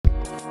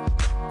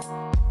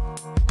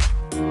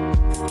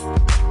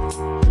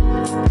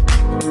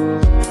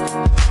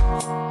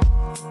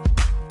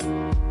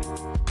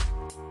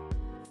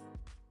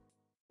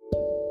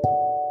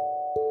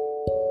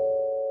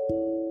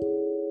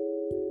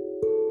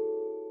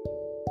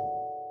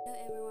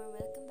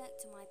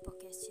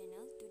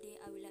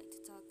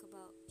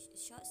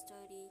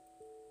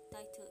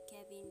titled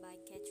Kevin by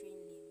Catherine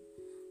Lim.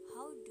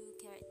 How do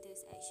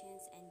characters'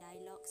 actions and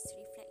dialogues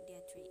reflect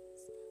their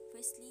traits?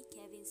 Firstly,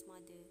 Kevin's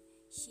mother.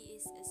 She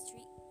is a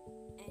strict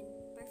and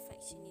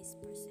perfectionist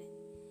person.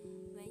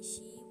 When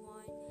she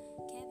wants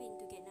Kevin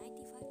to get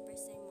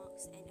 95%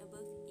 marks and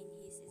above in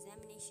his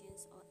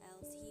examinations or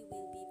else he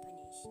will be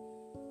punished.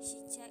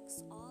 She checks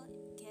all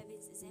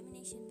Kevin's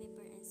examination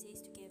paper and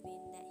says to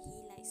Kevin that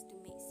he likes to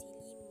make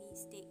silly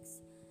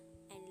mistakes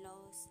and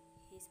lost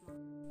his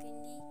mark.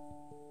 Secondly,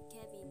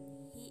 Kevin,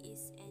 he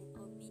is an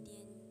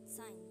obedient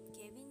son.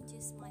 Kevin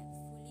just smiled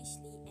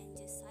foolishly and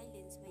just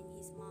silence when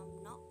his mom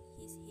knocked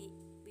his head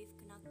with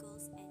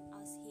knuckles and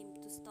asked him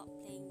to stop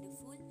playing the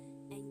fool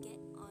and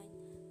get on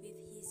with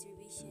his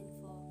revision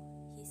for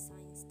his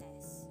science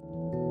test.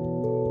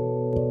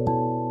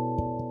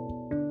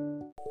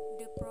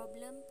 The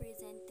problem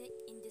presented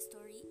in the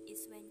story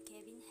is when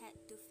Kevin had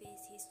to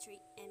face his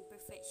strict and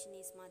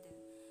perfectionist mother.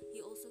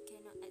 He also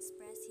cannot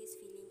express his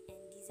feeling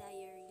and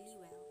desire really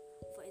well.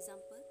 For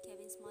example,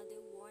 Kevin's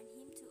mother warned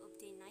him to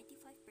obtain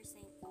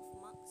 95% of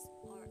marks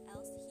or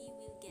else he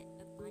will get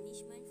a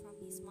punishment from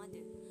his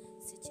mother,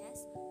 such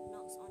as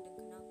knocks on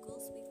the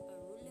knuckles with a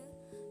ruler,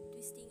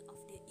 twisting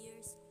of the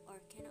ears, or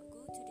cannot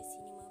go to the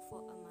cinema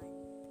for a month.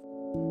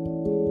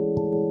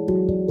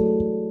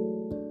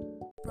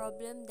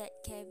 Problem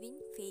that Kevin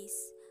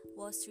faced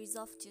was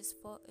resolved just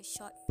for a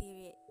short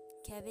period.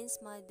 Kevin's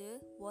mother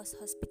was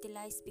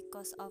hospitalized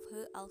because of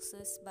her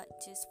ulcers but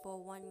just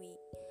for 1 week.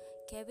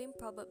 Kevin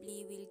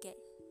probably will get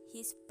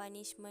his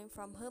punishment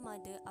from her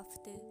mother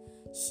after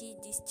she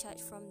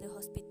discharged from the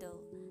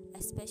hospital,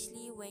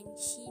 especially when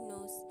she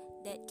knows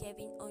that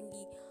Kevin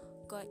only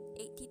got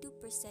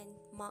 82%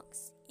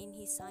 marks in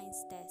his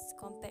science test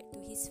compared to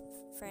his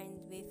friends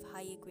with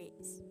higher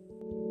grades.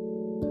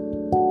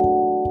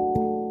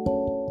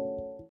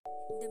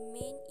 The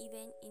main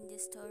event in the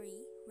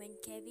story when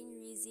Kevin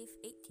received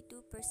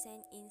 82%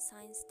 in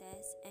science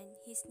test and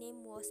his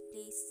name was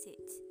placed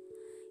 6th.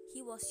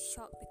 He was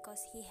shocked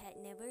because he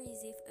had never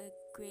received a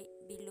grade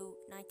below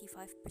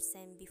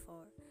 95%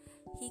 before.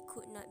 He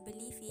could not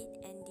believe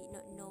it and did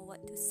not know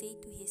what to say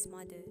to his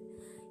mother.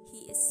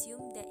 He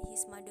assumed that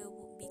his mother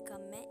would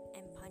become mad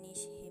and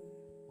punish him.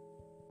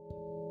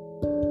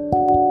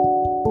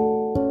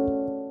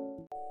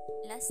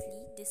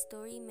 Lastly, the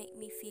story made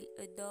me feel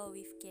adored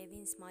with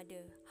Kevin's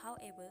mother.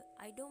 However,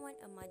 I don't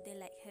want a mother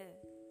like her.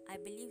 I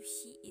believe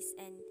she is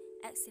an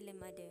excellent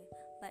mother,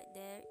 but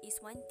there is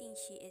one thing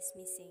she is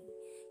missing.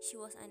 She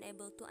was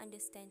unable to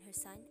understand her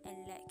son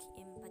and lacked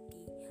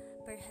empathy.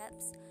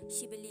 Perhaps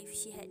she believed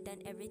she had done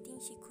everything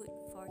she could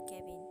for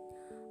Kevin.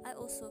 I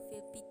also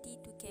feel pity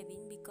to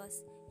Kevin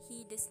because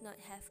he does not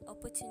have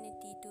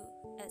opportunity to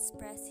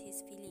express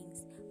his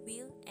feelings,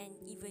 will, and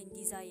even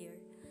desire.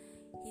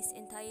 His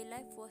entire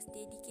life was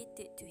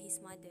dedicated to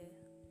his mother.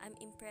 I'm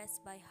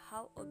impressed by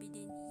how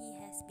obedient he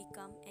has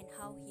become and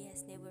how he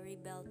has never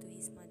rebelled to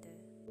his mother.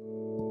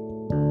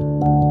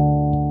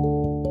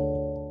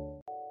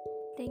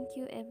 Thank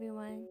you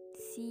everyone.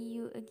 See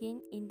you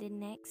again in the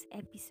next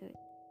episode.